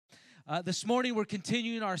This morning we're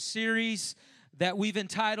continuing our series that we've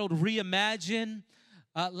entitled Reimagine.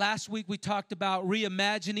 Last week we talked about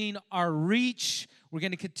reimagining our reach. We're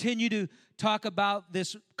going to continue to talk about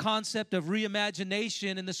this concept of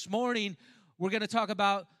reimagination. And this morning we're going to talk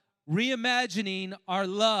about reimagining our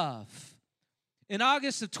love. In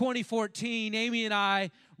August of 2014, Amy and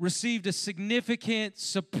I received a significant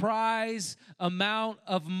surprise amount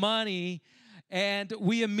of money. And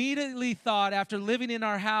we immediately thought, after living in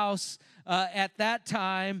our house at that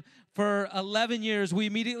time for 11 years, we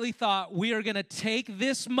immediately thought we are going to take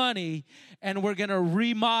this money and we're going to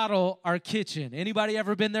remodel our kitchen. Anybody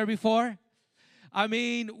ever been there before? I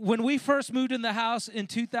mean, when we first moved in the house in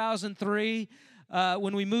 2003,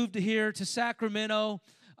 when we moved here to Sacramento,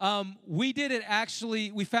 we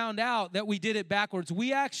found out that we did it backwards.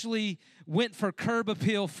 We actually went for curb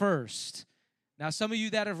appeal first. Now, some of you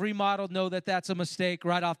that have remodeled know that that's a mistake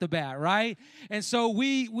right off the bat, right? And so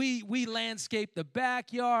we landscaped the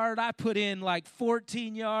backyard. I put in like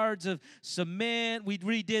 14 yards of cement. We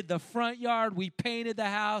redid the front yard. We painted the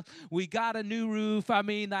house. We got a new roof. I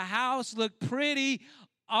mean, the house looked pretty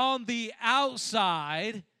on the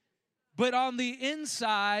outside, but on the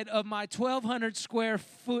inside of my 1,200 square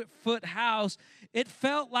foot house, it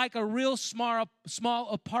felt like a real small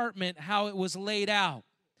apartment how it was laid out.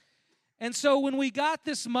 And so when we got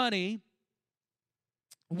this money,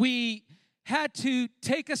 we had to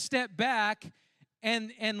take a step back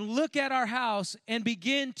and look at our house and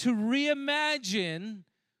begin to reimagine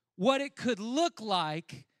what it could look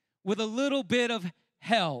like with a little bit of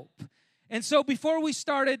help. And so before we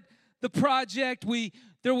started the project,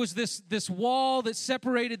 there was this wall that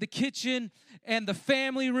separated the kitchen and the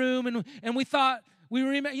family room, and we thought,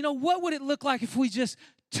 what would it look like if we just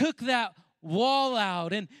took that wall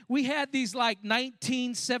out? And we had these like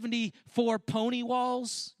 1974 pony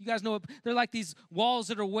walls. You guys know, they're like these walls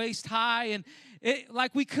that are waist high, and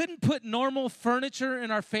we couldn't put normal furniture in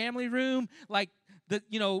our family room, like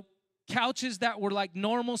couches that were like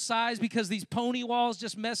normal size, because these pony walls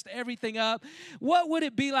just messed everything up. What would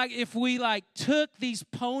it be like if we took these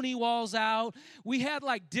pony walls out? We had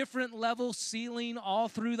different level ceiling all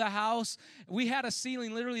through the house. We had a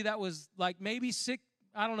ceiling literally that was maybe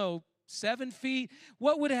 7 feet.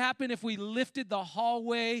 What would happen if we lifted the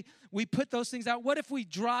hallway? We put those things out. What if we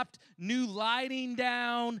dropped new lighting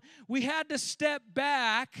down? We had to step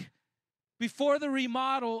back before the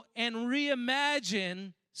remodel and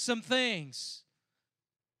reimagine some things.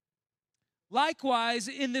 Likewise,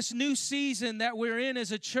 in this new season that we're in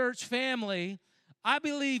as a church family, I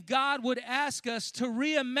believe God would ask us to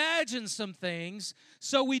reimagine some things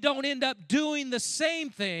so we don't end up doing the same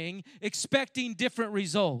thing, expecting different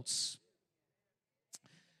results.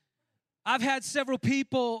 I've had several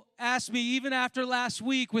people ask me, even after last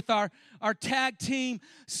week with our tag team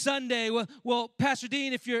Sunday, well, Pastor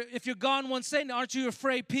Dean, if you're gone one Sunday, aren't you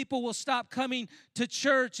afraid people will stop coming to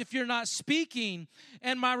church if you're not speaking?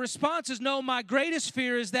 And my response is, no, my greatest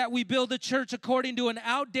fear is that we build a church according to an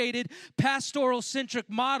outdated pastoral-centric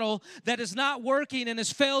model that is not working and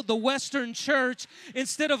has failed the Western church,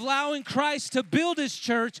 instead of allowing Christ to build his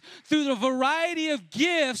church through the variety of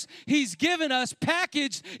gifts he's given us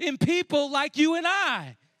packaged in people like you and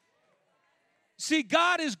I. See,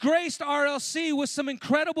 God has graced RLC with some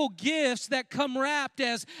incredible gifts that come wrapped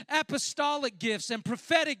as apostolic gifts and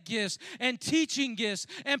prophetic gifts and teaching gifts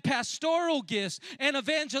and pastoral gifts and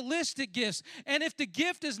evangelistic gifts. And if the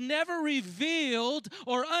gift is never revealed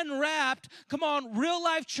or unwrapped, come on, real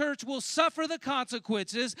life church will suffer the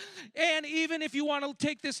consequences. And even if you want to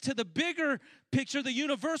take this to the bigger picture, the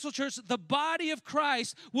universal church, the body of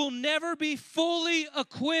Christ will never be fully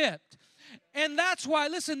equipped. And that's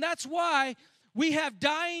why we have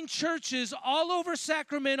dying churches all over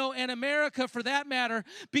Sacramento and America, for that matter,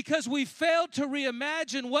 because we failed to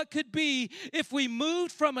reimagine what could be if we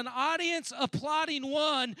moved from an audience applauding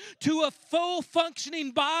one to a full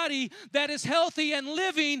functioning body that is healthy and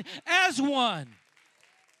living as one.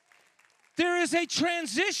 There is a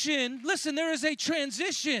transition. Listen, there is a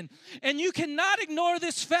transition, and you cannot ignore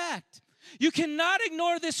this fact. You cannot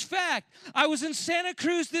ignore this fact. I was in Santa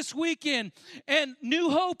Cruz this weekend, and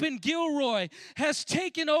New Hope in Gilroy has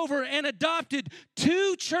taken over and adopted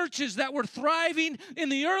two churches that were thriving in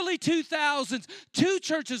the early 2000s. Two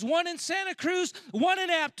churches, one in Santa Cruz, one in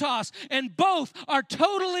Aptos, and both are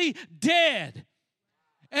totally dead.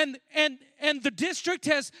 And the district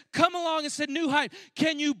has come along and said, New Height,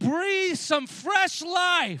 can you breathe some fresh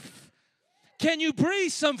life? Can you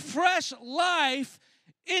breathe some fresh life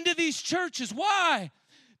into these churches? Why?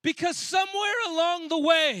 Because somewhere along the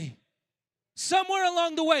way,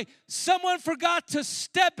 someone forgot to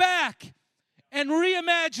step back and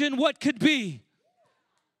reimagine what could be.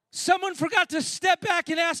 Someone forgot to step back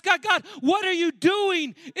and ask God, God, what are you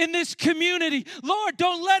doing in this community? Lord,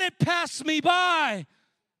 don't let it pass me by.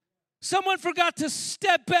 Someone forgot to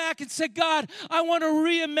step back and say, God, I want to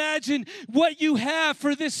reimagine what you have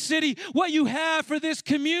for this city, what you have for this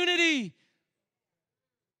community.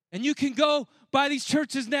 And you can go by these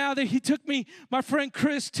churches now that he took me, my friend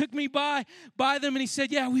Chris took me by them, and he said,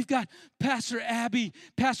 yeah, we've got Pastor Abby.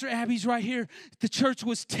 Pastor Abby's right here. The church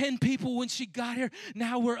was 10 people when she got here.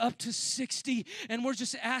 Now we're up to 60, and we're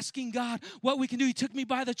just asking God what we can do. He took me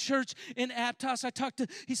by the church in Aptos.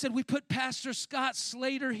 He said, we put Pastor Scott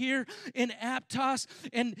Slater here in Aptos,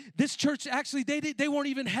 and this church, actually, they weren't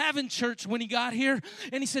even having church when he got here,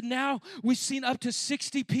 and he said, now we've seen up to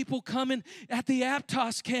 60 people coming at the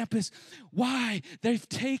Aptos campus. Why? They've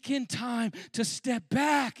taken time to step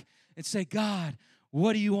back and say, God,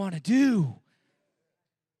 what do you want to do?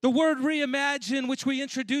 The word reimagine, which we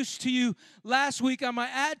introduced to you last week, I'm going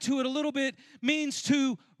to add to it a little bit, means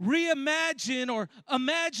to reimagine or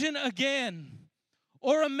imagine again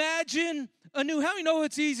or imagine anew. How many know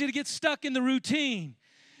it's easy to get stuck in the routine?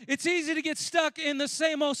 It's easy to get stuck in the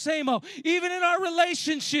same old, even in our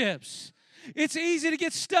relationships. It's easy to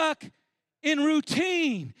get stuck in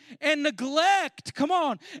routine and neglect,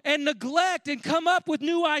 and come up with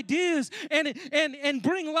new ideas and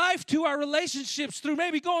bring life to our relationships through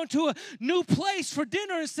maybe going to a new place for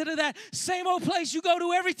dinner instead of that same old place you go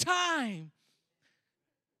to every time.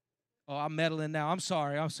 Oh, I'm meddling now. I'm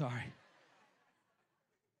sorry.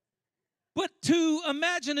 But to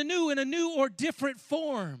imagine anew in a new or different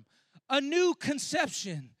form, a new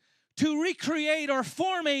conception, to recreate or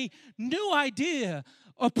form a new idea,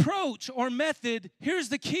 approach, or method, here's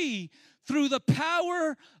the key, through the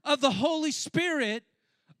power of the Holy Spirit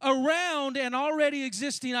around an already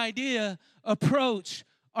existing idea, approach,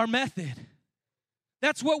 or method.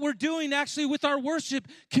 That's what we're doing actually with our worship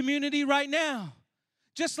community right now.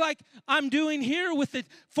 Just like I'm doing here with it,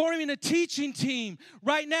 forming a teaching team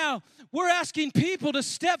right now, we're asking people to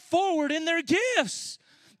step forward in their gifts.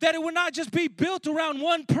 That it would not just be built around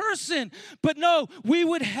one person, but no, we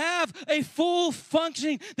would have a full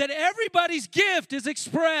functioning, that everybody's gift is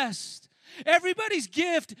expressed. Everybody's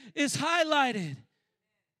gift is highlighted.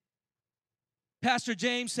 Pastor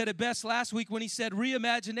James said it best last week when he said,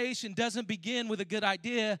 reimagination doesn't begin with a good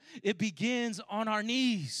idea, it begins on our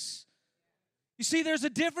knees. You see, there's a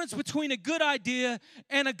difference between a good idea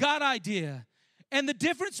and a God idea. And the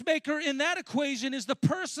difference maker in that equation is the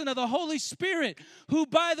person of the Holy Spirit, who,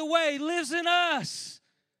 by the way, lives in us.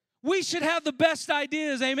 We should have the best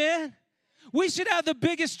ideas, amen? We should have the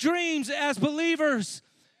biggest dreams as believers.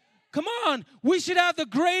 Come on, we should have the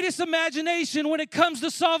greatest imagination when it comes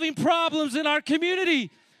to solving problems in our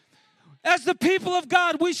community. As the people of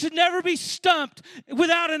God, we should never be stumped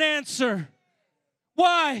without an answer.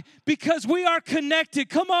 Why? Because we are connected.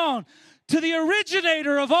 Come on. To the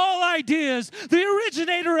originator of all ideas, the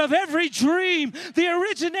originator of every dream, the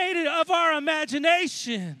originator of our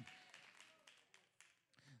imagination.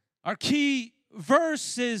 Our key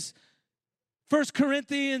verse is 1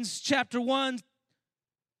 Corinthians chapter 2,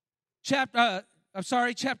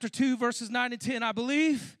 verses 9 and 10, I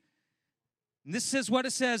believe. And this says what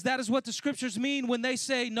it says. That is what the scriptures mean when they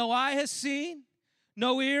say, no eye has seen,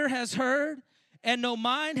 no ear has heard, and no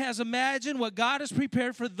mind has imagined what God has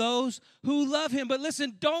prepared for those who love him. But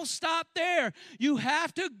listen, don't stop there. You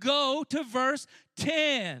have to go to verse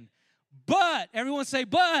 10. But, everyone say,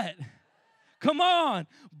 but. Come on.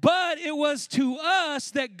 But it was to us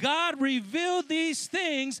that God revealed these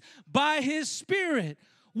things by his Spirit.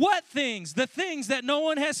 What things? The things that no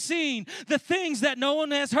one has seen, the things that no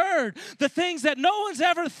one has heard, the things that no one's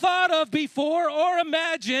ever thought of before or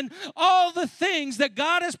imagined, all the things that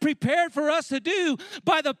God has prepared for us to do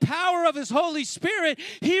by the power of his Holy Spirit,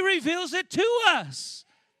 he reveals it to us.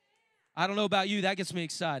 I don't know about you, that gets me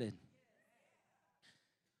excited.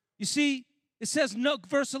 You see, it says, no,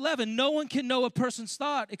 verse 11, no one can know a person's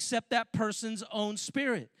thought except that person's own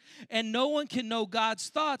spirit. And no one can know God's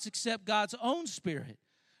thoughts except God's own spirit.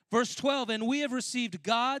 Verse 12, and we have received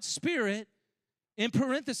God's Spirit, in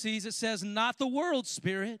parentheses, it says, not the world's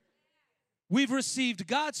spirit. We've received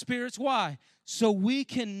God's Spirit. Why? So we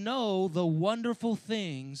can know the wonderful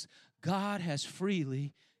things God has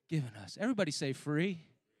freely given us. Everybody say free.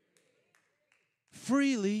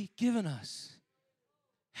 Freely given us.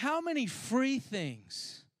 How many free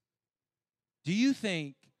things do you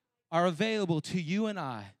think are available to you and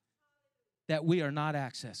I that we are not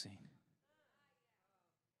accessing?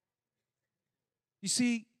 You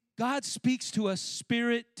see, God speaks to us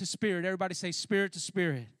spirit to spirit. Everybody say spirit to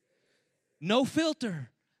spirit. No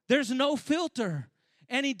filter. There's no filter.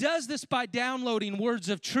 And he does this by downloading words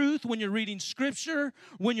of truth. When you're reading scripture,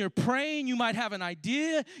 when you're praying, you might have an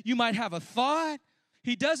idea, you might have a thought.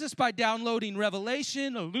 He does this by downloading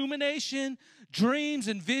revelation, illumination, dreams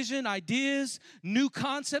and vision, ideas, new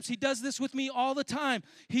concepts. He does this with me all the time.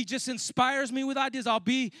 He just inspires me with ideas. I'll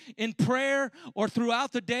be in prayer or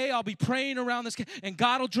throughout the day, I'll be praying around this, and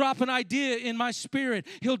God will drop an idea in my spirit.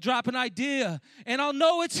 He'll drop an idea, and I'll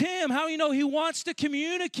know it's him. How you know? He wants to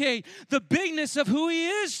communicate the bigness of who he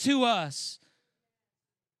is to us.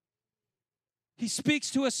 He speaks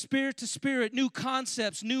to us spirit to spirit, new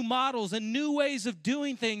concepts, new models, and new ways of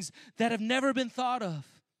doing things that have never been thought of.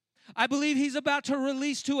 I believe he's about to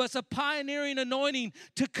release to us a pioneering anointing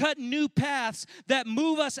to cut new paths that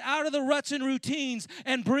move us out of the ruts and routines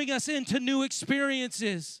and bring us into new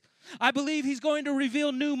experiences. I believe he's going to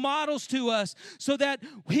reveal new models to us so that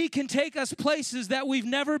he can take us places that we've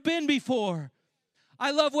never been before. I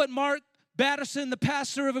love what Mark Batterson, the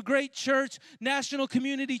pastor of a great church, National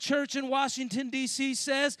Community Church in Washington, D.C.,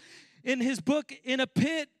 says in his book, In a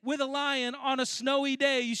Pit with a Lion on a Snowy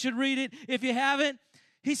Day. You should read it if you haven't.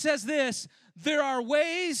 He says this: there are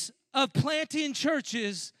ways of planting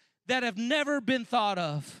churches that have never been thought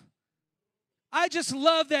of. I just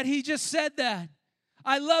love that he just said that.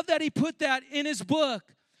 I love that he put that in his book.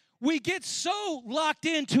 We get so locked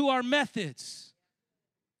into our methods.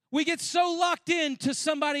 We get so locked into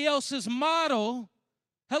somebody else's model,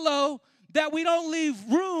 that we don't leave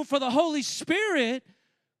room for the Holy Spirit,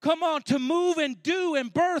 to move and do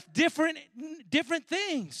and birth different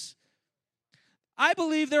things. I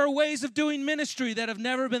believe there are ways of doing ministry that have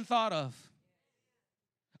never been thought of.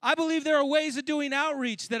 I believe there are ways of doing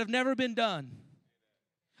outreach that have never been done.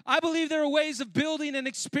 I believe there are ways of building and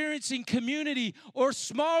experiencing community or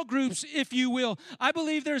small groups, if you will. I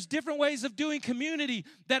believe there's different ways of doing community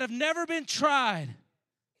that have never been tried.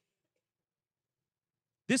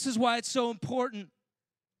 This is why it's so important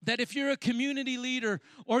that if you're a community leader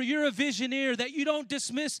or you're a visioneer, that you don't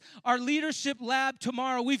dismiss our leadership lab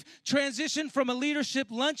tomorrow. We've transitioned from a leadership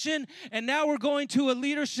luncheon, and now we're going to a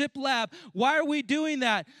leadership lab. Why are we doing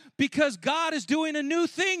that? Because God is doing a new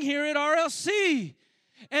thing here at RLC.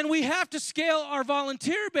 And we have to scale our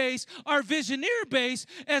volunteer base, our visioneer base,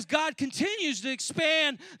 as God continues to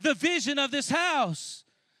expand the vision of this house.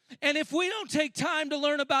 And if we don't take time to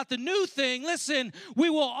learn about the new thing, listen,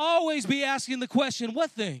 we will always be asking the question,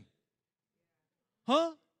 what thing?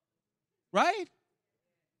 Huh? Right?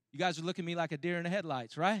 You guys are looking at me like a deer in the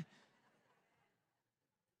headlights, right?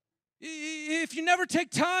 If you never take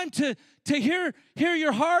time to hear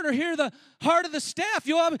your heart or hear the heart of the staff,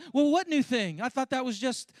 you'll have, well, what new thing? I thought that was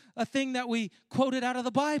just a thing that we quoted out of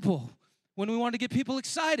the Bible when we wanted to get people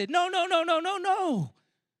excited. No.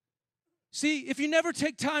 See, if you never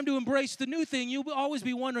take time to embrace the new thing, you'll always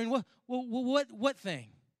be wondering, what thing?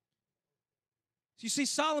 You see,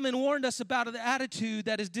 Solomon warned us about an attitude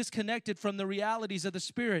that is disconnected from the realities of the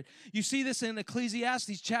Spirit. You see this in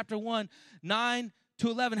Ecclesiastes chapter 1, 9 to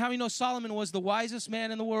 11. How many know Solomon was the wisest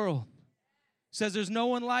man in the world? It says there's no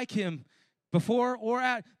one like him before or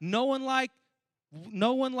at. No one like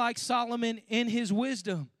Solomon in his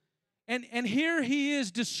wisdom. And here he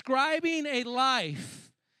is describing a life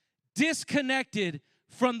disconnected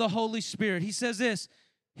from the Holy Spirit. He says this: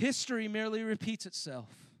 history merely repeats itself.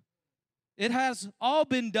 It has all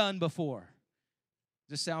been done before.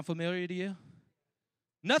 Does this sound familiar to you?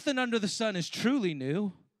 Nothing under the sun is truly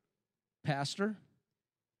new, Pastor.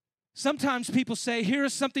 Sometimes people say, here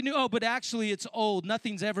is something new. Oh, but actually it's old.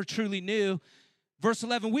 Nothing's ever truly new. Verse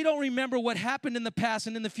 11, we don't remember what happened in the past,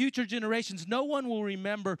 and in the future generations, no one will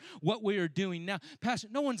remember what we are doing now. Pastor,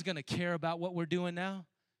 no one's going to care about what we're doing now.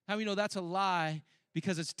 How many know that's a lie,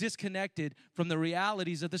 because it's disconnected from the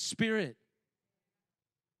realities of the Spirit?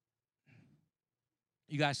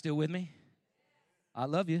 You guys still with me? I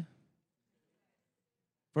love you.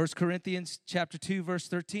 1 Corinthians chapter 2, verse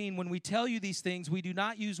 13, when we tell you these things, we do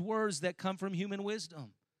not use words that come from human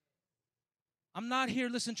wisdom. I'm not here,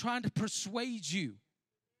 trying to persuade you.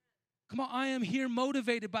 Come on, I am here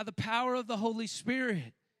motivated by the power of the Holy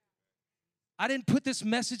Spirit. I didn't put this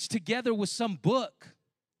message together with some book.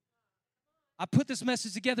 I put this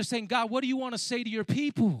message together saying, God, what do you want to say to your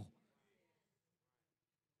people?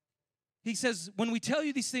 He says, when we tell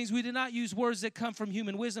you these things, we do not use words that come from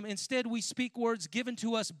human wisdom. Instead, we speak words given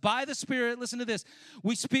to us by the Spirit. Listen to this.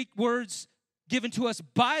 We speak words given to us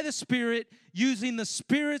by the Spirit, using the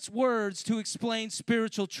Spirit's words to explain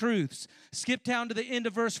spiritual truths. Skip down to the end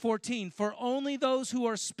of verse 14. For only those who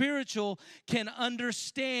are spiritual can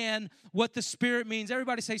understand what the Spirit means.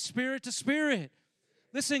 Everybody say, spirit to spirit.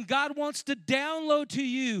 Listen, God wants to download to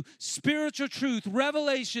you spiritual truth,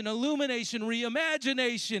 revelation, illumination,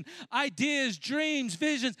 reimagination, ideas, dreams,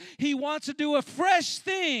 visions. He wants to do a fresh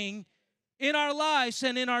thing in our lives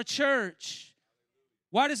and in our church.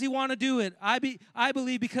 Why does he want to do it? I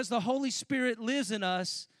believe because the Holy Spirit lives in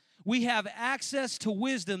us, we have access to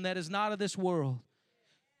wisdom that is not of this world.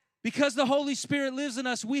 Because the Holy Spirit lives in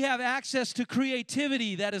us, we have access to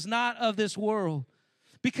creativity that is not of this world.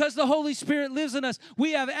 Because the Holy Spirit lives in us,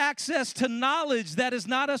 we have access to knowledge that is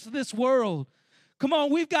not of this world. Come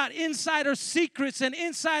on, we've got insider secrets and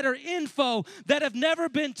insider info that have never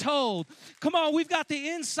been told. Come on, we've got the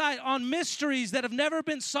insight on mysteries that have never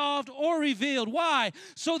been solved or revealed. Why?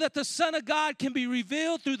 So that the Son of God can be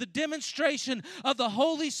revealed through the demonstration of the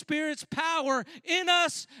Holy Spirit's power in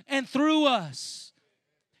us and through us.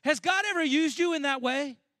 Has God ever used you in that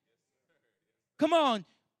way? Come on,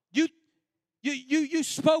 you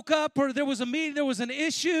spoke up, or there was a meeting, there was an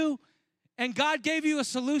issue, and God gave you a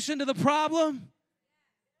solution to the problem.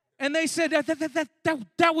 And they said,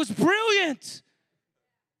 that was brilliant.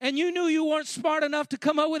 And you knew you weren't smart enough to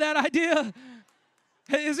come up with that idea.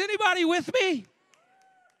 Is anybody with me?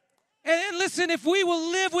 And listen, if we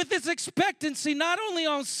will live with this expectancy, not only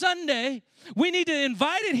on Sunday, we need to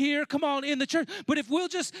invite it here, come on, in the church. But if we'll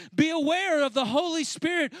just be aware of the Holy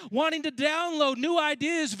Spirit wanting to download new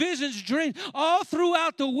ideas, visions, dreams, all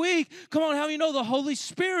throughout the week, come on, how do you know the Holy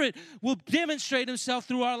Spirit will demonstrate himself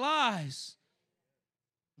through our lives?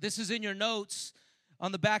 This is in your notes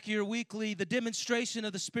on the back of your weekly. The demonstration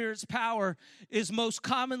of the Spirit's power is most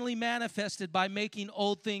commonly manifested by making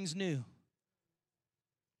old things new.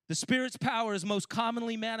 The Spirit's power is most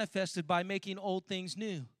commonly manifested by making old things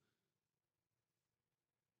new.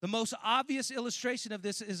 The most obvious illustration of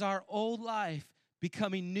this is our old life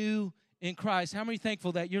becoming new in Christ. How many are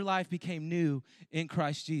thankful that your life became new in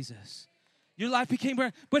Christ Jesus? Your life became,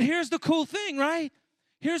 but here's the cool thing, right?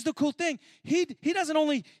 Here's the cool thing. He cannot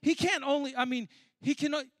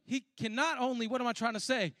only, what am I trying to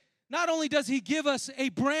say? Not only does he give us a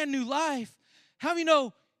brand new life, how do you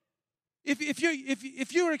know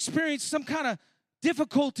if you're experiencing some kind of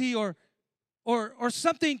difficulty or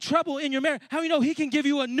something, trouble in your marriage, how do you know he can give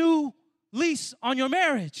you a new lease on your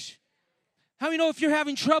marriage? How do you know if you're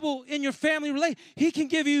having trouble in your family relationship, he can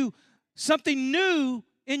give you something new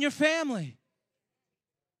in your family?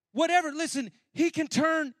 Whatever, listen, he can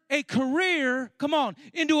turn a career, come on,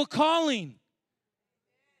 into a calling.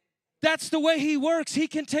 That's the way he works. He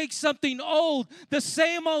can take something old, the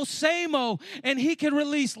same old, and he can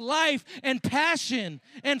release life and passion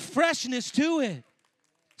and freshness to it.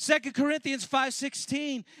 2 Corinthians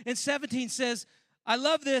 5:16 and 17 says, I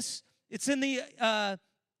love this. It's in the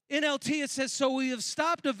NLT. It says, so we have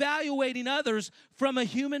stopped evaluating others from a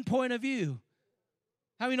human point of view.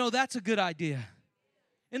 How do you know that's a good idea?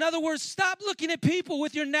 In other words, stop looking at people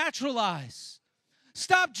with your natural eyes.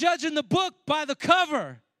 Stop judging the book by the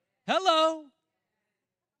cover. Hello.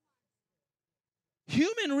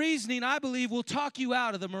 Human reasoning, I believe, will talk you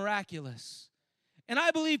out of the miraculous. And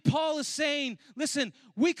I believe Paul is saying, listen,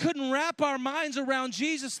 we couldn't wrap our minds around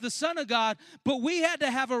Jesus, the Son of God, but we had to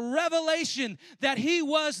have a revelation that he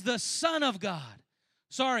was the Son of God.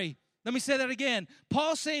 Sorry, let me say that again.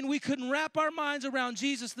 Paul's saying we couldn't wrap our minds around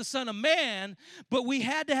Jesus, the Son of Man, but we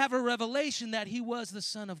had to have a revelation that he was the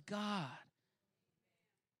Son of God.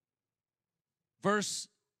 Verse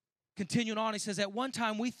continuing on, he says, at one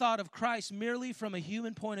time we thought of Christ merely from a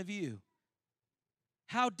human point of view.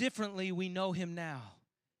 How differently we know him now.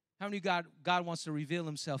 How many God wants to reveal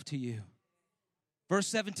himself to you? Verse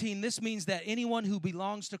 17, this means that anyone who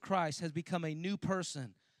belongs to Christ has become a new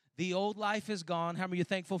person. The old life is gone. How many are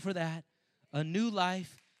thankful for that? A new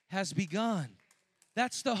life has begun.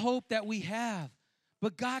 That's the hope that we have.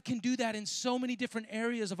 But God can do that in so many different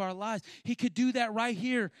areas of our lives. He could do that right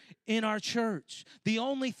here in our church. The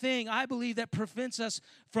only thing I believe that prevents us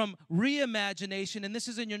from reimagination, and this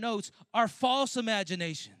is in your notes, are false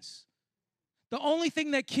imaginations. The only thing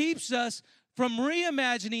that keeps us from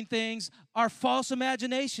reimagining things are false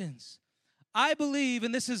imaginations. I believe,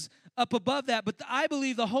 and this is up above that, but I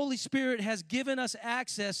believe the Holy Spirit has given us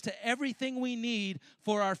access to everything we need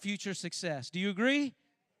for our future success. Do you agree?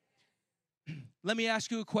 Let me ask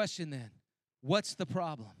you a question then. What's the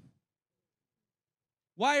problem?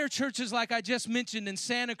 Why are churches like I just mentioned in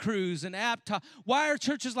Santa Cruz and Aptos, why are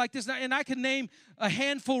churches like this, and I can name a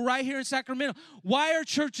handful right here in Sacramento, why are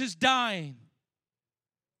churches dying?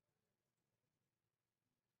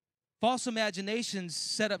 False imaginations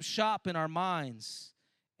set up shop in our minds,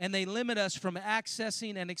 and they limit us from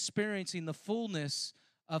accessing and experiencing the fullness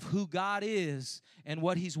of who God is and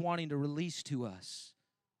what he's wanting to release to us.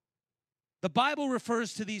 The Bible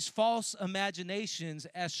refers to these false imaginations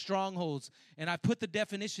as strongholds. And I put the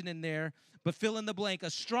definition in there, but fill in the blank. A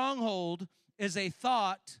stronghold is a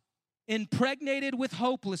thought impregnated with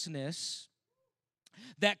hopelessness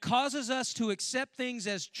that causes us to accept things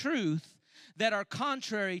as truth that are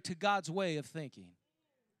contrary to God's way of thinking.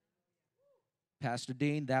 Pastor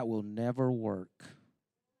Dean, that will never work.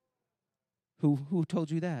 Who told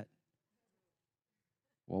you that?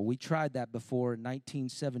 Well, we tried that before in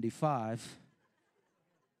 1975.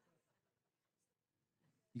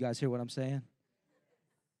 You guys hear what I'm saying?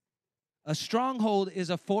 A stronghold is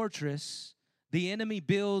a fortress the enemy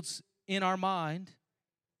builds in our mind,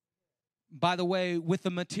 by the way, with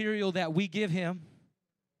the material that we give him.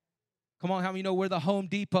 Come on, how many know we're the Home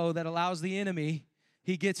Depot that allows the enemy?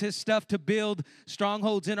 He gets his stuff to build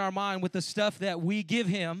strongholds in our mind with the stuff that we give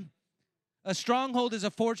him. A stronghold is a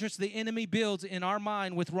fortress the enemy builds in our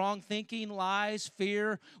mind with wrong thinking, lies,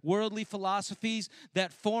 fear, worldly philosophies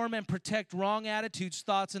that form and protect wrong attitudes,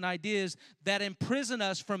 thoughts, and ideas that imprison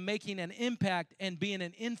us from making an impact and being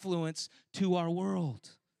an influence to our world.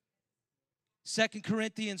 2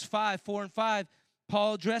 Corinthians 5:4-5,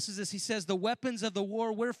 Paul addresses this. He says, the weapons of the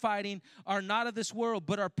war we're fighting are not of this world,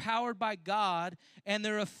 but are powered by God, and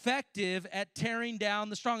they're effective at tearing down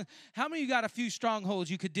the strong. How many of you got a few strongholds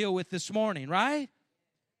you could deal with this morning, right?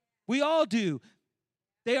 We all do.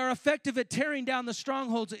 They are effective at tearing down the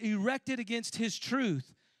strongholds erected against his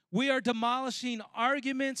truth. We are demolishing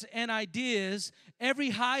arguments and ideas,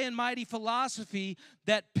 every high and mighty philosophy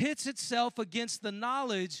that pits itself against the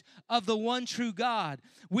knowledge of the one true God.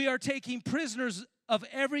 We are taking prisoners of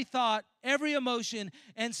every thought, every emotion,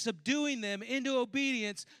 and subduing them into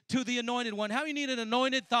obedience to the Anointed One. How many need an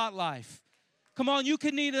anointed thought life? Come on, you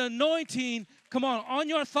can need an anointing, come on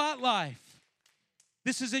your thought life.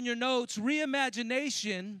 This is in your notes.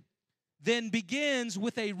 Reimagination then begins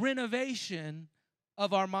with a renovation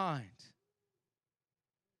of our mind.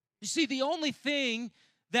 You see, the only thing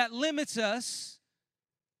that limits us,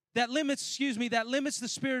 that limits the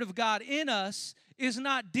Spirit of God in us is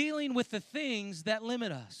not dealing with the things that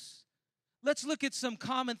limit us. Let's look at some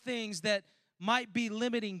common things that might be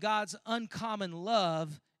limiting God's uncommon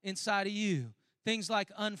love inside of you. Things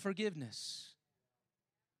like unforgiveness.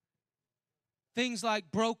 Things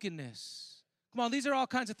like brokenness. Come on, these are all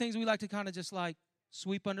kinds of things we like to kind of just like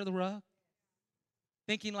sweep under the rug.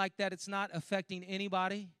 Thinking like that it's not affecting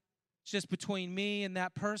anybody. It's just between me and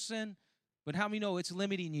that person. But how many know it's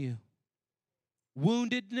limiting you?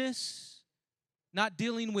 Woundedness. Not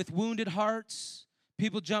dealing with wounded hearts.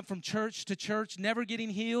 People jump from church to church, never getting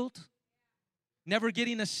healed. Never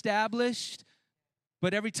getting established.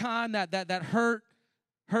 But every time that hurt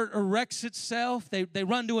erects itself, they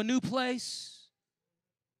run to a new place.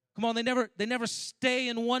 Come on, they never stay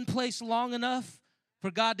in one place long enough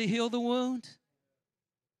for God to heal the wound.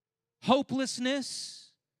 Hopelessness,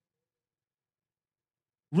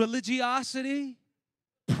 religiosity,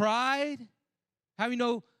 pride. How do you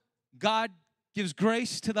know God gives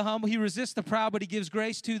grace to the humble? He resists the proud, but he gives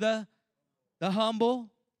grace to the humble.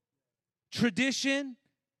 Tradition.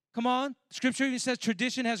 Come on. Scripture even says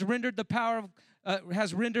tradition has rendered the power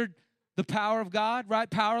of God, right?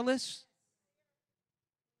 Powerless.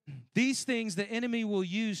 These things the enemy will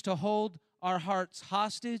use to hold our hearts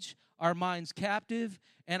hostage, our minds captive,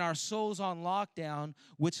 and our souls on lockdown,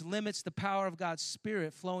 which limits the power of God's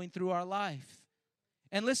Spirit flowing through our life.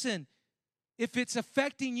 And listen, if it's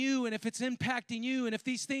affecting you and if it's impacting you and if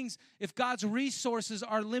these things, if God's resources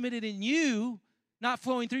are limited in you, not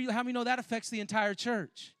flowing through you, how many know that affects the entire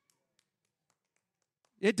church?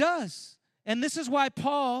 It does. And this is why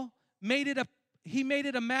Paul made it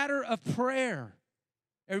a matter of prayer.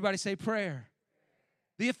 Everybody say prayer.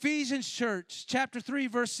 The Ephesians church, chapter 3,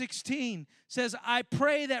 verse 16, says, I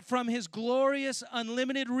pray that from his glorious,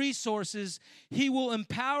 unlimited resources, he will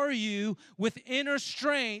empower you with inner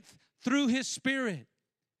strength through his Spirit.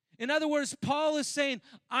 In other words, Paul is saying,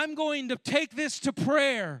 I'm going to take this to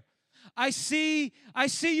prayer. I see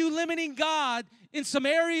you limiting God in some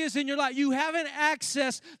areas in your life. You haven't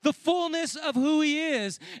accessed the fullness of who he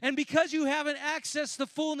is. And because you haven't accessed the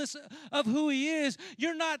fullness of who he is,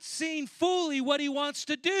 you're not seeing fully what he wants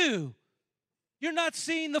to do. You're not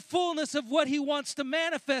seeing the fullness of what he wants to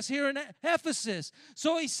manifest here in Ephesus.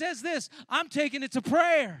 So he says this, I'm taking it to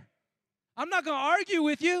prayer. I'm not going to argue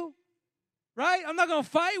with you, right? I'm not going to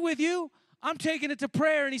fight with you. I'm taking it to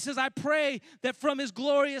prayer, and he says, I pray that from his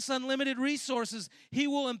glorious, unlimited resources, he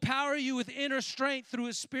will empower you with inner strength through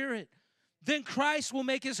his Spirit. Then Christ will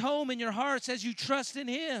make his home in your hearts as you trust in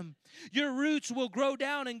him. Your roots will grow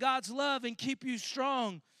down in God's love and keep you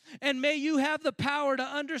strong. And may you have the power to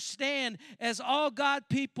understand, as all God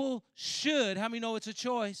people should. How many know it's a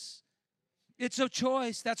choice? It's a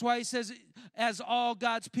choice. That's why he says, as all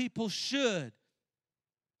God's people should.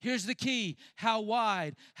 Here's the key: how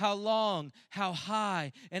wide, how long, how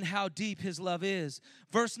high, and how deep his love is.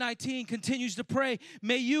 Verse 19 continues to pray,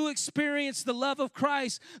 may you experience the love of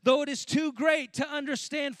Christ, though it is too great to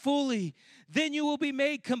understand fully. Then you will be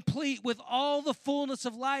made complete with all the fullness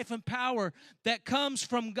of life and power that comes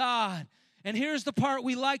from God. And here's the part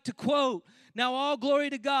we like to quote. Now all glory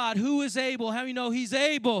to God, who is able. How many know he's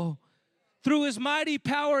able? Through his mighty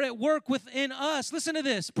power at work within us. Listen to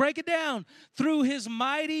this. Break it down. Through his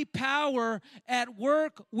mighty power at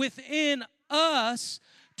work within us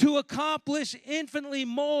to accomplish infinitely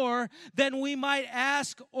more than we might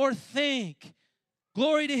ask or think.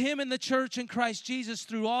 Glory to him in the church in Christ Jesus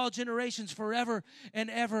through all generations forever and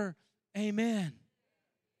ever. Amen.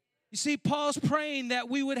 You see, Paul's praying that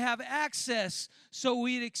we would have access so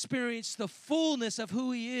we'd experience the fullness of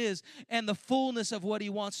who he is and the fullness of what he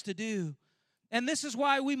wants to do. And this is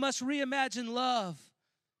why we must reimagine love.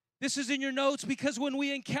 This is in your notes, because when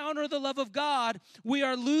we encounter the love of God, we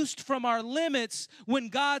are loosed from our limits when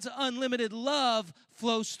God's unlimited love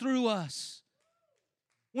flows through us.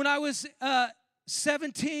 When I was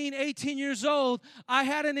 17, 18 years old, I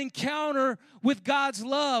had an encounter with God's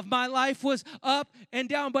love. My life was up and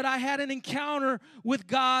down, but I had an encounter with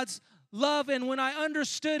God's love. And when I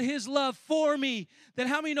understood his love for me, then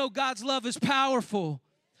how many know God's love is powerful?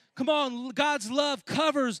 Come on, God's love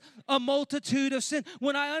covers a multitude of sin.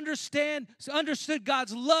 When I understood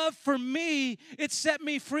God's love for me, it set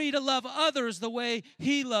me free to love others the way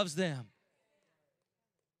he loves them.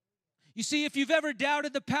 You see, if you've ever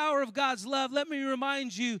doubted the power of God's love, let me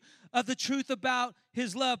remind you of the truth about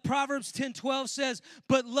his love. Proverbs 10:12 says,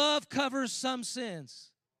 but love covers some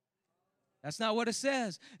sins. That's not what it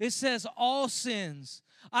says. It says all sins.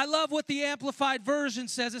 I love what the Amplified Version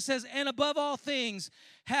says. It says, and above all things,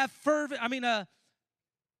 have fervent,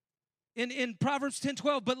 in Proverbs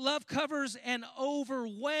 10:12, but love covers and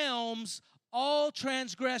overwhelms all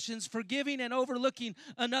transgressions, forgiving and overlooking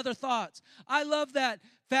another thoughts. I love that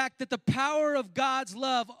fact that the power of God's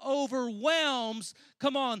love overwhelms,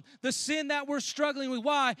 come on, the sin that we're struggling with.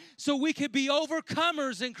 Why? So we could be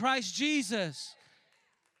overcomers in Christ Jesus.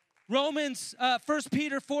 1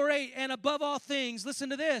 Peter 4:8, and above all things, listen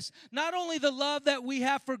to this, not only the love that we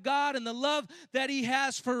have for God and the love that he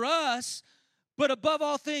has for us, but above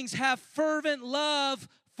all things, have fervent love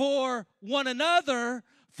for one another,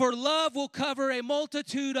 for love will cover a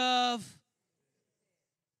multitude of.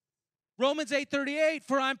 Romans 8:38,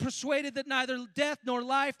 for I'm persuaded that neither death, nor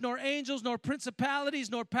life, nor angels, nor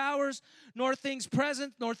principalities, nor powers, nor things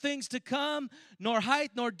present, nor things to come, nor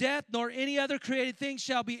height, nor depth, nor any other created thing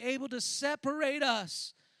shall be able to separate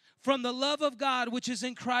us from the love of God which is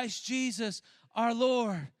in Christ Jesus our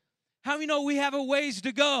Lord. How many know we have a ways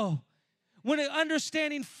to go when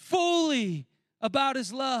understanding fully about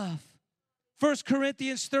his love? 1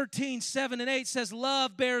 Corinthians 13:7-8 says,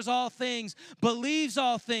 love bears all things, believes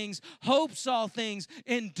all things, hopes all things,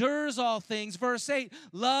 endures all things. Verse 8,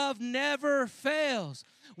 love never fails.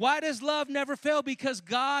 Why does love never fail? Because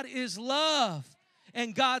God is love,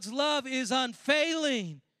 and God's love is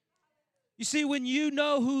unfailing. You see, when you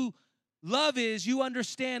know who love is, you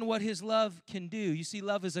understand what his love can do. You see,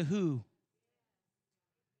 love is a who.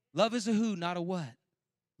 Love is a who, not a what.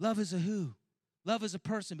 Love is a who. Love is a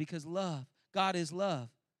person, because God is love.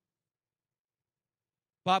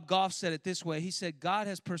 Bob Goff said it this way. He said, God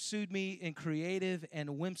has pursued me in creative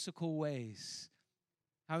and whimsical ways.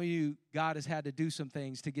 How many of you, God has had to do some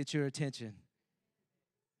things to get your attention?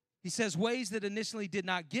 He says, ways that initially did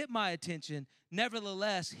not get my attention,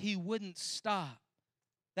 nevertheless, he wouldn't stop.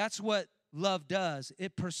 That's what love does.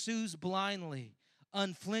 It pursues blindly,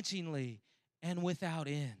 unflinchingly, and without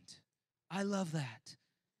end. I love that.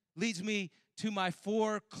 Leads me to my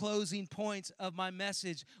 4 closing points of my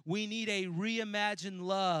message. We need a reimagined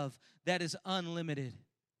love that is unlimited.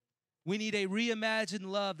 We need a reimagined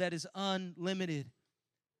love that is unlimited.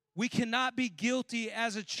 We cannot be guilty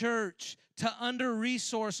as a church to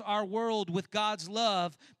under-resource our world with God's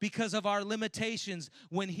love because of our limitations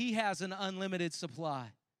when he has an unlimited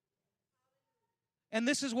supply. And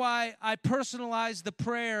this is why I personalized the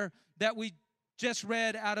prayer that we just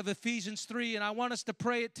read out of Ephesians 3, and I want us to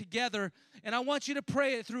pray it together, and I want you to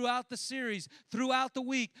pray it throughout the series, throughout the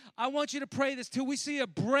week. I want you to pray this till we see a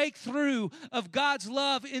breakthrough of God's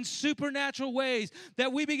love in supernatural ways,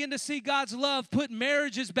 that we begin to see God's love put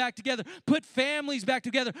marriages back together, put families back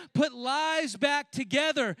together, put lives back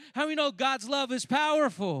together. How many know God's love is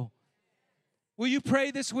powerful? Will you pray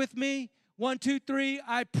this with me? 1, 2, 3,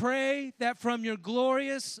 I pray that from your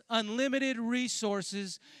glorious, unlimited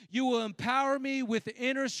resources, you will empower me with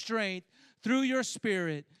inner strength through your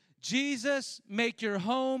Spirit. Jesus, make your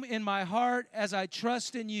home in my heart as I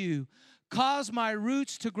trust in you. Cause my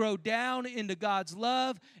roots to grow down into God's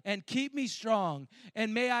love and keep me strong.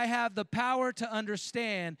 And may I have the power to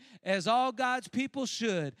understand, as all God's people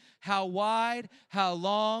should, how wide, how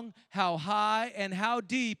long, how high, and how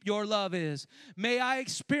deep your love is. May I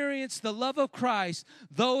experience the love of Christ,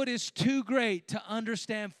 though it is too great to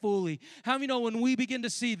understand fully. How many know when we begin to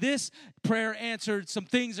see this prayer answered, some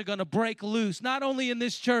things are going to break loose, not only in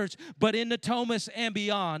this church, but in Natomas and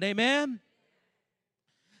beyond. Amen?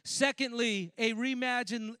 Secondly, a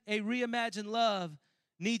reimagined love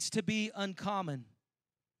needs to be uncommon.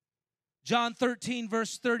 John 13,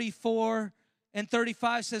 verse 34 and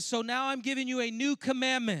 35 says, so now I'm giving you a new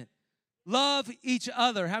commandment. Love each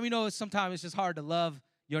other. How many know sometimes it's just hard to love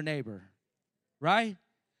your neighbor, right?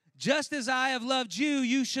 Just as I have loved you,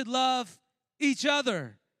 you should love each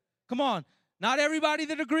other. Come on. Not everybody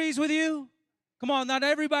that agrees with you. Come on. Not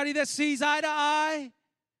everybody that sees eye to eye.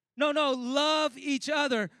 No, love each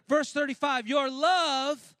other. Verse 35, your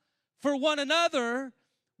love for one another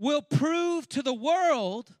will prove to the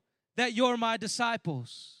world that you're my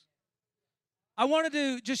disciples. I wanted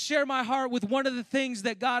to just share my heart with one of the things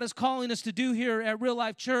that God is calling us to do here at Real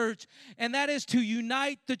Life Church, and that is to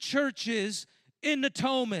unite the churches in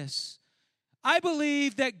Natomas. I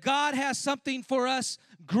believe that God has something for us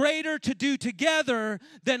greater to do together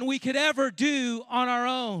than we could ever do on our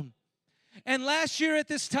own. And last year at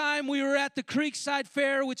this time, we were at the Creekside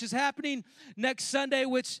Fair, which is happening next Sunday,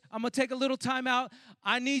 which I'm going to take a little time out.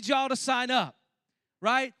 I need y'all to sign up,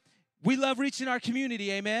 right? We love reaching our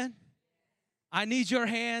community, amen? I need your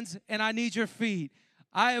hands and I need your feet.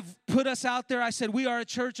 I have put us out there. I said, we are a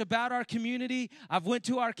church about our community. I've went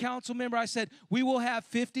to our council member. I said, we will have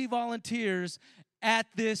 50 volunteers at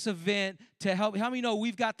this event to help. How many know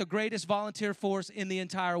we've got the greatest volunteer force in the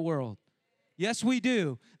entire world? Yes, we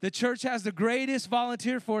do. The church has the greatest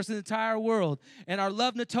volunteer force in the entire world. And our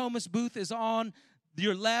Love Natomas booth is on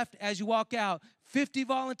your left as you walk out. 50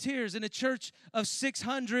 volunteers in a church of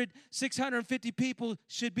 650 people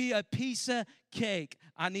should be a piece of cake.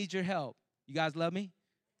 I need your help. You guys love me?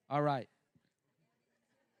 All right.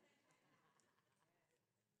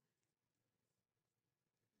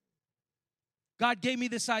 God gave me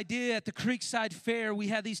this idea at the Creekside Fair. We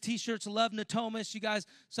had these T-shirts, Love Natomas. You guys,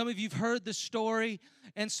 some of you have heard the story.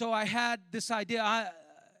 And so I had this idea.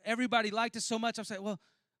 Everybody liked it so much. I was like, well,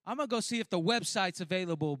 I'm going to go see if the website's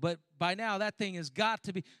available. But by now, that thing has got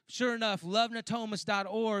to be. Sure enough,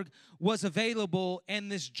 lovenatomas.org was available.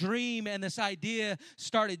 And this dream and this idea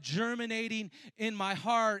started germinating in my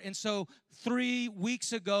heart. And so 3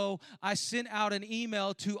 weeks ago, I sent out an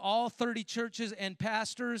email to all 30 churches and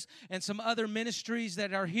pastors and some other ministries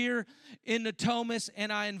that are here in Natomas,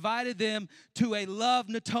 and I invited them to a Love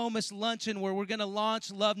Natomas luncheon where we're going to launch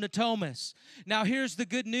Love Natomas. Now, here's the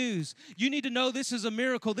good news. You need to know this is a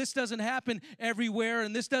miracle. This doesn't happen everywhere,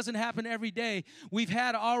 and this doesn't happen every day. We've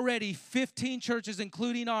had already 15 churches,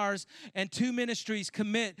 including ours, and 2 ministries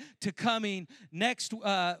commit to coming next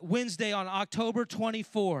Wednesday on October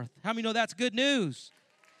 24th. How many know that's good news?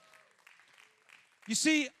 You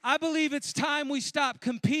see, I believe it's time we stop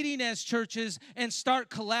competing as churches and start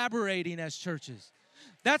collaborating as churches.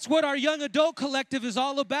 That's what our young adult collective is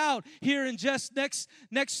all about here in just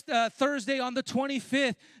next Thursday on the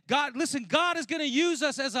 25th. God is going to use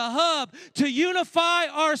us as a hub to unify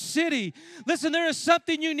our city. Listen, there is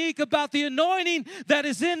something unique about the anointing that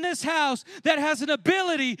is in this house that has an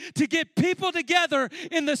ability to get people together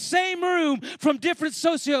in the same room from different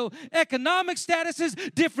socioeconomic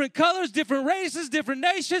statuses, different colors, different races, different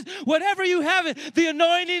nations. Whatever you have it, the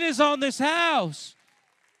anointing is on this house.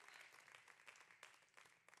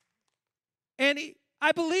 And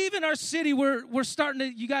I believe in our city, we're starting to,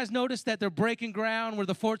 you guys notice that they're breaking ground where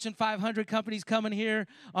the Fortune 500 companies coming here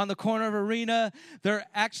on the corner of Arena. They're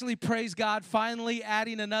actually, praise God, finally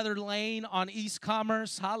adding another lane on East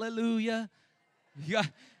Commerce. Hallelujah. Yeah,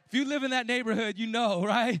 if you live in that neighborhood, you know,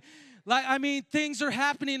 right? Things are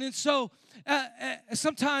happening. And so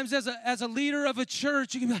sometimes as a leader of a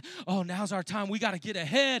church, you can be like, oh, now's our time. We got to get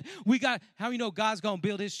ahead. How many know God's going to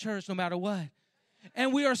build his church no matter what?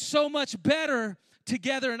 And we are so much better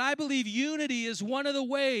together. And I believe unity is one of the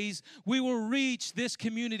ways we will reach this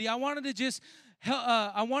community. I wanted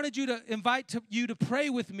you to invite you to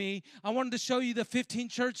pray with me. I wanted to show you the 15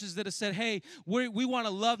 churches that have said, hey, we want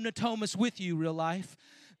to love Natomas with you, Real Life.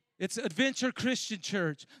 It's Adventure Christian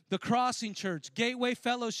Church, The Crossing Church, Gateway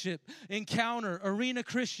Fellowship, Encounter, Arena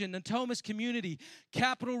Christian, Natomas Community,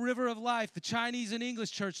 Capital River of Life, the Chinese and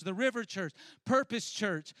English Church, the River Church, Purpose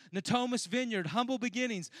Church, Natomas Vineyard, Humble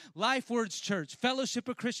Beginnings, Life Words Church, Fellowship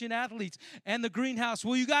of Christian Athletes, and the Greenhouse.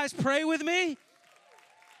 Will you guys pray with me?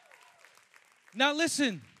 Now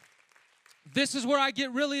listen, this is where I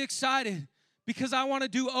get really excited because I want to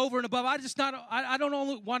do over and above. I don't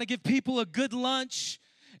only want to give people a good lunch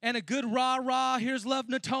and a good rah-rah, here's Love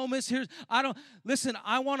Natomas,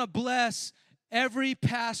 I want to bless every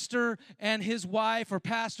pastor and his wife, or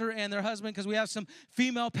pastor and their husband, because we have some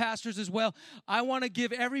female pastors as well. I want to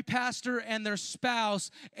give every pastor and their spouse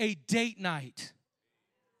a date night.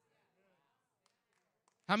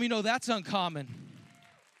 How many know that's uncommon?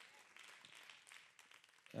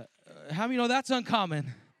 How many know that's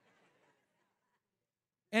uncommon?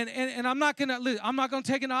 And I'm not gonna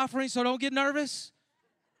take an offering, so don't get nervous.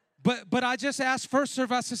 But I just asked first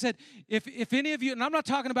service. I said, if any of you, and I'm not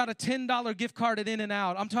talking about a $10 gift card at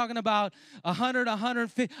In-N-Out. I'm talking about $100,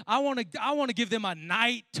 $150. I want to give them a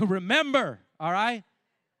night to remember. All right.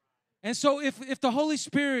 And so if the Holy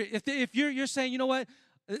Spirit, if you're saying, you know what,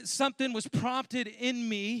 something was prompted in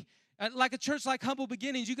me. Like a church like Humble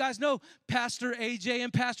Beginnings, you guys know Pastor AJ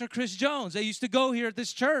and Pastor Chris Jones. They used to go here at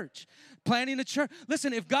this church, planning a church.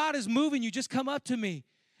 Listen, if God is moving you, just come up to me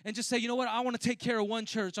and just say, you know what, I want to take care of one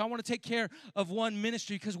church. I want to take care of one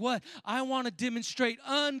ministry. Because what? I want to demonstrate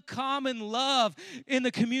uncommon love in the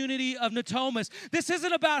community of Natomas. This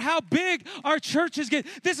isn't about how big our churches get.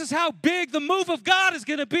 This is how big the move of God is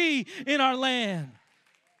going to be in our land.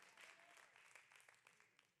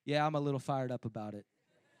 Yeah, I'm a little fired up about it.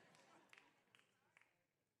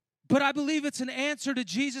 But I believe it's an answer to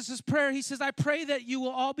Jesus' prayer. He says, I pray that you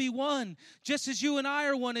will all be one, just as you and I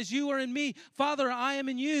are one, as you are in me. Father, I am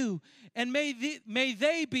in you. And may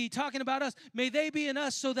they be, talking about us, may they be in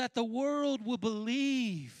us so that the world will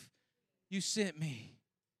believe you sent me.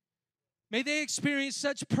 May they experience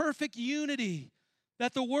such perfect unity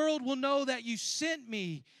that the world will know that you sent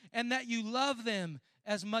me and that you love them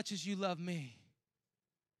as much as you love me.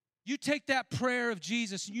 You take that prayer of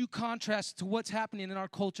Jesus and you contrast it to what's happening in our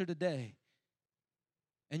culture today.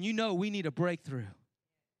 And you know we need a breakthrough.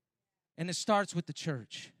 And it starts with the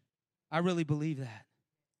church. I really believe that.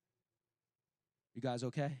 You guys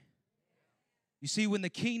okay? You see, when the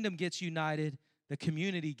kingdom gets united, the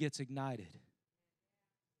community gets ignited.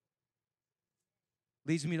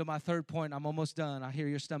 Leads me to my third point. I'm almost done. I hear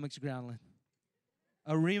your stomachs growling.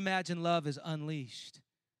 A reimagined love is unleashed.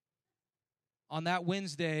 On that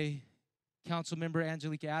Wednesday, Councilmember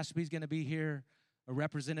Angelique Ashby is going to be here, a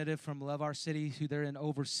representative from Love Our City, who they're in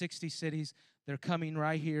over 60 cities. They're coming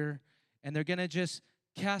right here, and they're going to just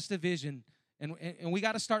cast a vision. And we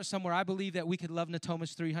got to start somewhere. I believe that we could love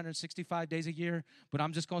Natomas 365 days a year, but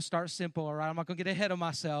I'm just going to start simple, all right? I'm not going to get ahead of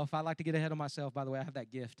myself. I like to get ahead of myself, by the way. I have that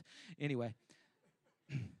gift. Anyway.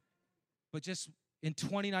 But just in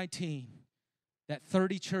 2019, that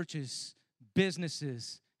 30 churches,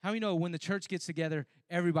 businesses, how many know when the church gets together,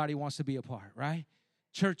 everybody wants to be a part, right?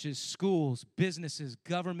 Churches, schools, businesses,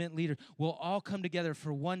 government leaders will all come together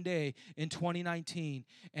for one day in 2019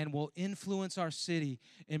 and will influence our city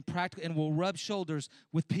in practical, and will rub shoulders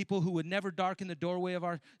with people who would never darken the doorway of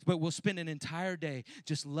but we'll spend an entire day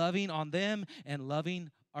just loving on them and loving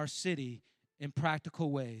our city in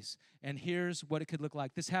practical ways. And here's what it could look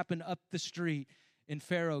like. This happened up the street in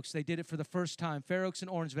Fair Oaks. They did it for the first time. Fair Oaks and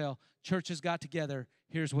Orangevale, churches got together.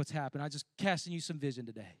 Here's what's happened. I'm just casting you some vision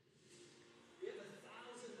today. We have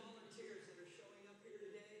 1,000 volunteers that are showing up here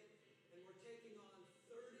today, and we're taking on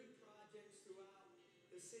 30 projects throughout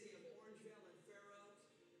the city of Orangevale and Fair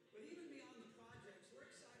Oaks. But even beyond the projects, we're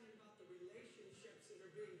excited about the relationships that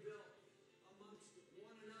are being built amongst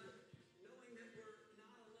one another, knowing that we're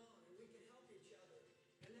not alone and we can help each other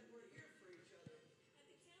and that we're here for each other.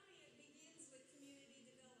 At the county, it begins with community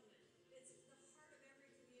development. It's the heart of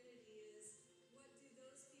every community is what do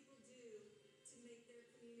those people do to make their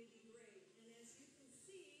community great. And as you can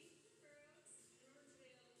see, Fair Oaks and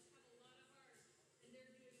Orangevale have a lot of heart, and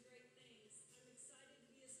they're doing great things. I'm excited to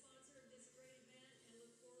be a sponsor of this great event and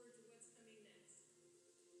look forward to what's coming next.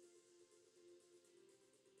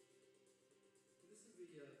 This is the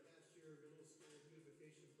past year middle school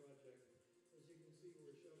beautification project. As you can see,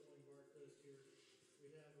 we're shoveling bark dust here.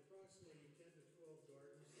 We have approximately 10 to 12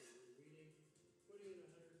 gardens that we're weeding, putting in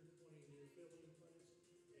 120 new filling plants,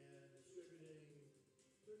 and distributing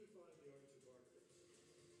 35 yards of bark dust.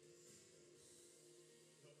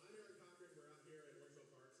 Well, I'm Aaron Cochran. We're out here at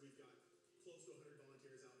Orangevale Parks. We've got close to 100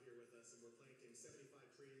 volunteers out here with us, and we're planting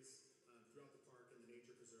 75 trees throughout the park and the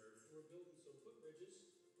nature preserve. We're building some footbridges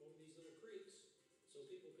over these little creeks so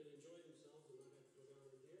people can enjoy themselves and not have to go down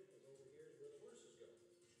in here, because over here is where the horses go.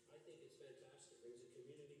 I think it's fantastic. It brings the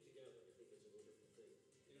community together. I think it's a wonderful thing.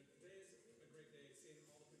 You know, today is a great day, seeing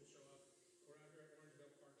all the people show up. We're out here at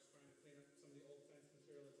Orangevale Parks trying to clean up some of the old fence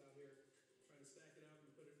material that's out here, trying to stack it up and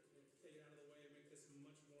put it, take it out of the way and make this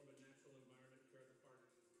much more of a natural environment here at the park.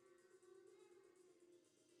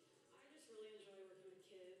 I just really enjoy working with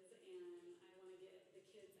kids, and I want to get the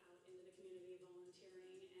kids out into the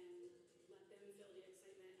community volunteering and let them feel the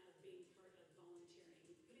excitement of being part of volunteering.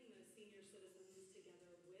 Putting the senior citizens together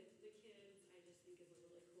with the kids, I just think is a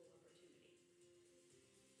really cool opportunity. I really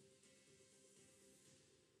wanted an opportunity to be able to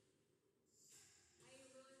make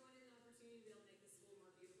the school more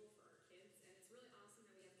beautiful for our kids, and it's really awesome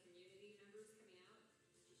that we have community members coming out.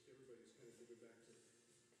 Just everybody's kind of giving back to the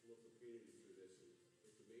local community through this, and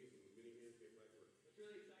it's amazing. Many hands make light work. What's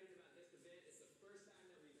really exciting about this event, it's the first time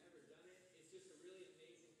that we've ever done it. It's just a really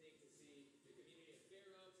amazing thing to see the community of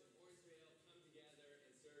Fair Oaks and Orangevale come together and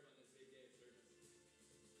serve on this big day of service.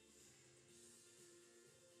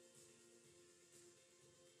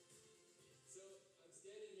 So I'm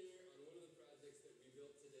standing here on one of the projects that we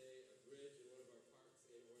built today, a bridge in one of our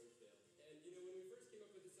parks in Orangevale. And you know, when we first came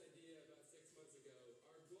up with this idea about 6 months ago,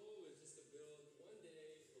 our goal was just to build one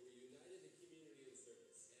day where we united the community in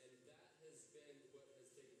service. And that has been what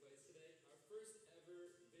has taken place today. Our first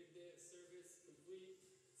ever big day of service complete.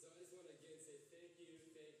 So I just want to again say thank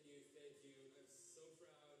you, thank you, thank you. I'm so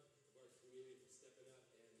proud of our community for stepping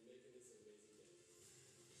up and making this an amazing day.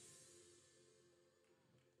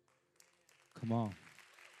 Come on.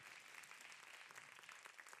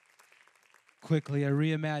 Quickly, a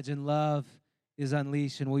reimagined love is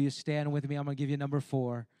unleashed. And will you stand with me? I'm going to give you number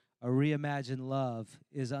 4. A reimagined love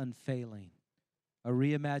is unfailing. A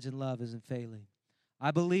reimagined love is unfailing.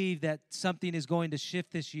 I believe that something is going to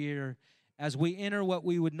shift this year as we enter what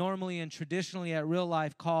we would normally and traditionally at Real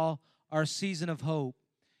Life call our season of hope.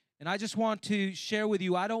 And I just want to share with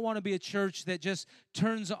you, I don't want to be a church that just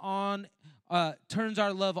turns our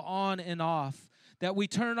love on and off. That we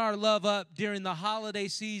turn our love up during the holiday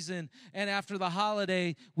season, and after the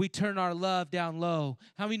holiday, we turn our love down low.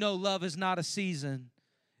 How many know love is not a season?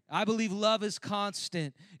 I believe love is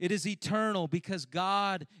constant. It is eternal because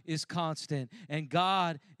God is constant, and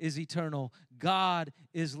God is eternal. God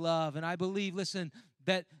is love. And I believe, listen,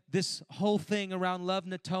 that this whole thing around Love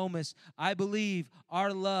Natomas, I believe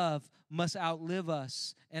our love must outlive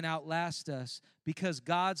us and outlast us because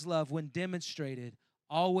God's love, when demonstrated,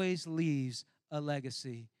 always leaves a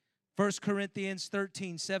legacy. 1 Corinthians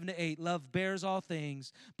 13, 7-8, love bears all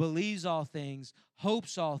things, believes all things,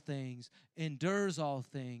 hopes all things, endures all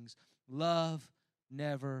things. Love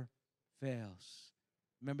never fails.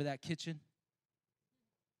 Remember that kitchen?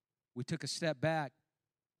 We took a step back.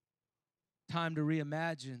 Time to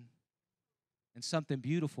reimagine. And something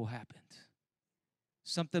beautiful happened.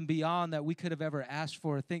 Something beyond that we could have ever asked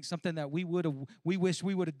for or think. Something that we wish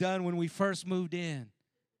we would have done when we first moved in.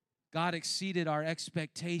 God exceeded our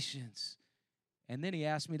expectations. And then he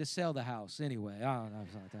asked me to sell the house anyway. I don't know.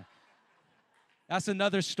 That's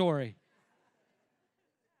another story.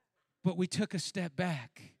 But we took a step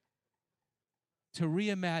back to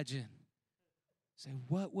reimagine. Say,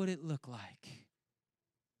 what would it look like,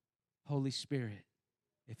 Holy Spirit,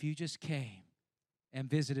 if you just came and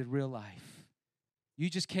visited Real Life? You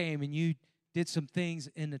just came and you did some things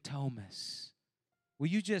in Natomas. Will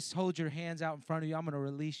you just hold your hands out in front of you? I'm going to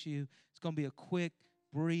release you. It's going to be a quick,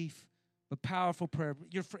 brief, but powerful prayer.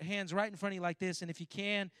 Your hands right in front of you like this, and if you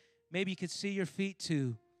can, maybe you could see your feet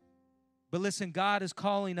too. But listen, God is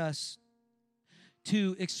calling us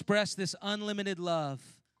to express this unlimited love,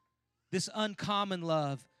 this uncommon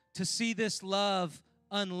love, to see this love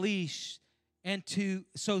unleashed, and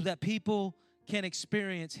so that people can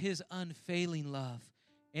experience his unfailing love.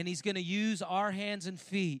 And he's going to use our hands and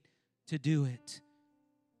feet to do it.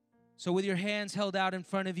 So with your hands held out in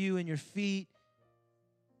front of you and your feet,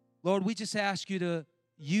 Lord, we just ask you to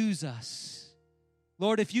use us.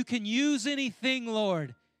 Lord, if you can use anything,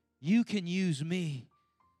 Lord, you can use me.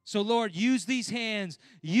 So, Lord, use these hands,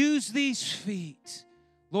 use these feet,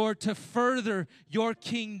 Lord, to further your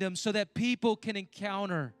kingdom so that people can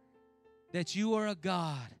encounter that you are a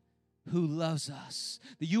God who loves us,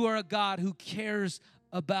 that you are a God who cares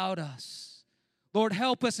about us. Lord,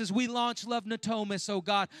 help us as we launch Love Natomas, oh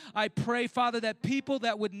God. I pray, Father, that people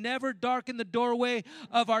that would never darken the doorway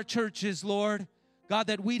of our churches, Lord, God,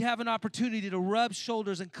 that we'd have an opportunity to rub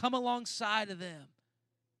shoulders and come alongside of them,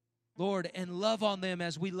 Lord, and love on them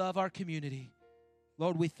as we love our community.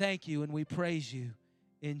 Lord, we thank you and we praise you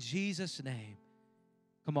in Jesus' name.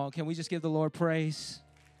 Come on, can we just give the Lord praise?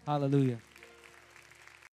 Hallelujah.